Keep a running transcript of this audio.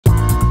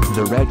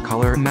the red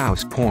color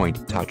mouse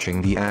point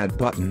touching the Add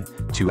button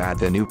to add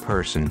the new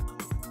person.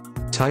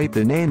 Type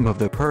the name of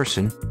the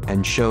person,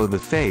 and show the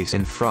face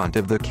in front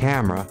of the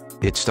camera,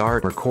 it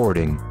start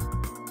recording.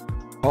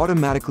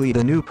 Automatically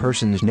the new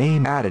person's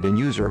name added in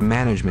user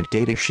management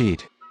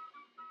datasheet.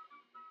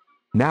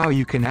 Now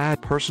you can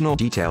add personal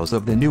details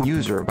of the new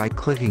user by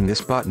clicking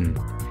this button.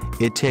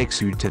 It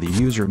takes you to the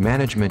user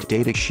management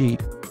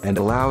datasheet, and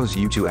allows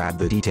you to add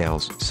the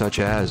details such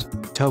as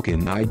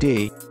token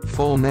ID,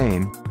 full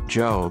name,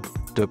 job,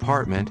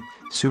 department,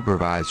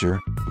 supervisor,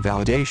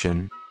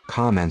 validation,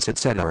 comments,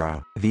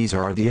 etc. These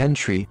are the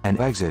entry and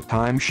exit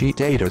timesheet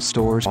data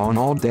stores on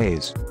all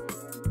days.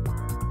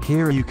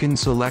 Here you can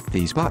select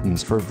these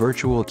buttons for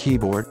virtual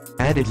keyboard,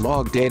 edit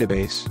log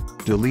database,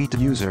 delete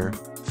user,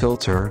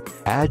 filter,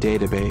 add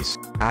database,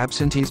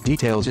 absentees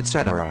details,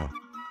 etc.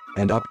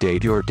 and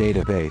update your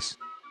database.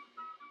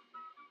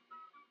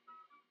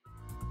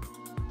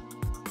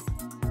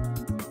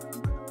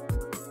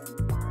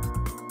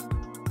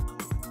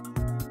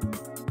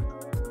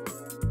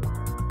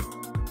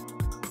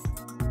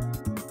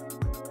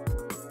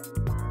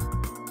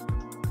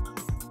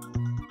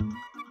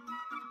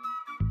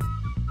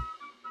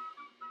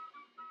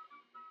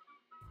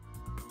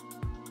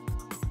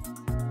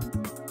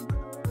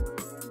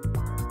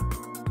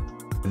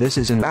 This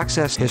is an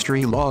access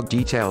history log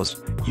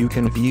details. You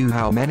can view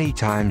how many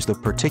times the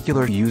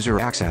particular user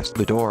accessed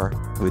the door,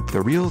 with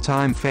the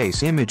real-time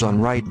face image on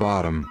right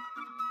bottom.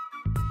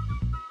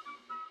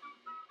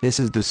 This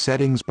is the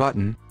settings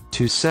button,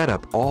 to set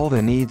up all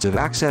the needs of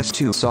access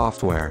to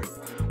software,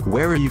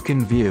 where you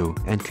can view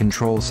and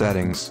control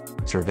settings,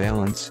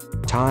 surveillance,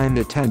 timed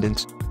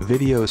attendance,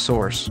 video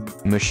source,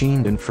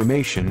 machine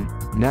information,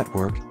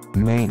 network,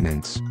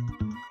 maintenance.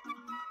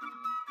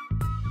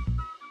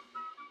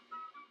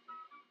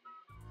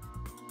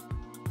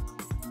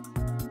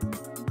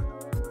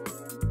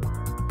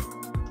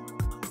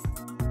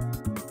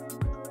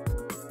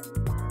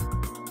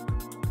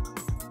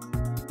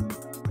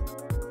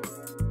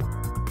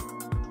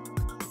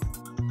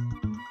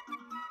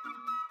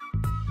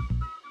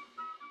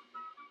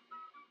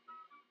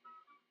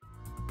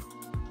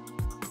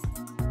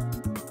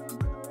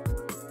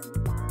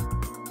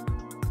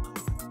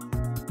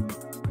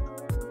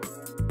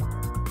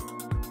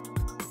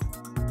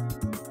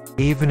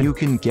 Even you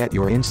can get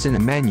your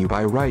instant menu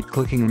by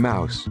right-clicking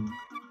mouse.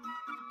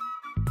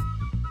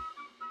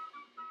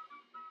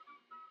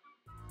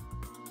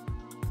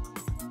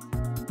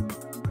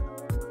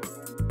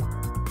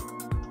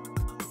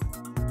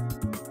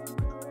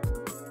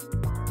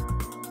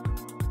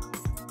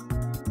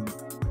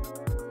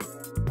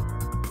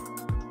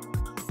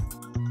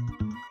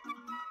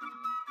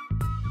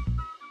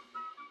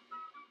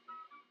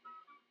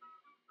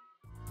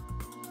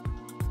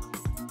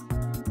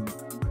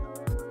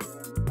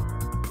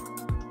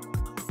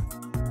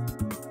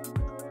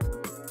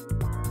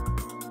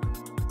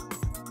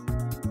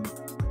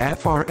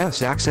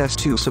 FRS Access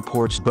 2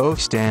 supports both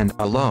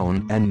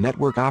stand-alone and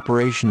network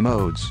operation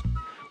modes.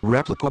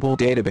 Replicable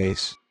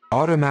database,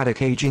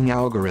 automatic aging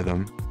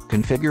algorithm,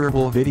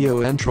 configurable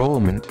video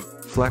enrollment,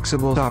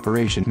 flexible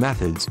operation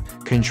methods,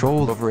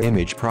 control over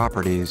image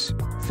properties,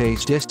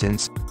 face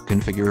distance,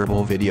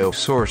 configurable video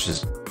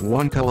sources,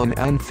 one-column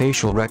and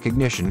facial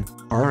recognition,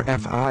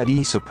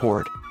 RFID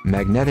support,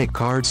 magnetic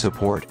card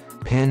support,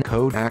 PIN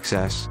code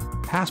access,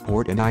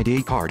 passport and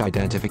ID card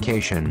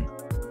identification.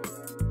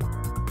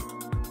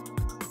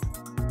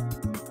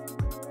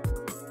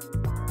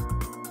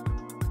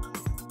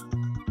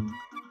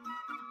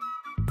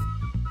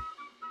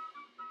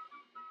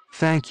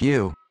 Thank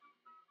you.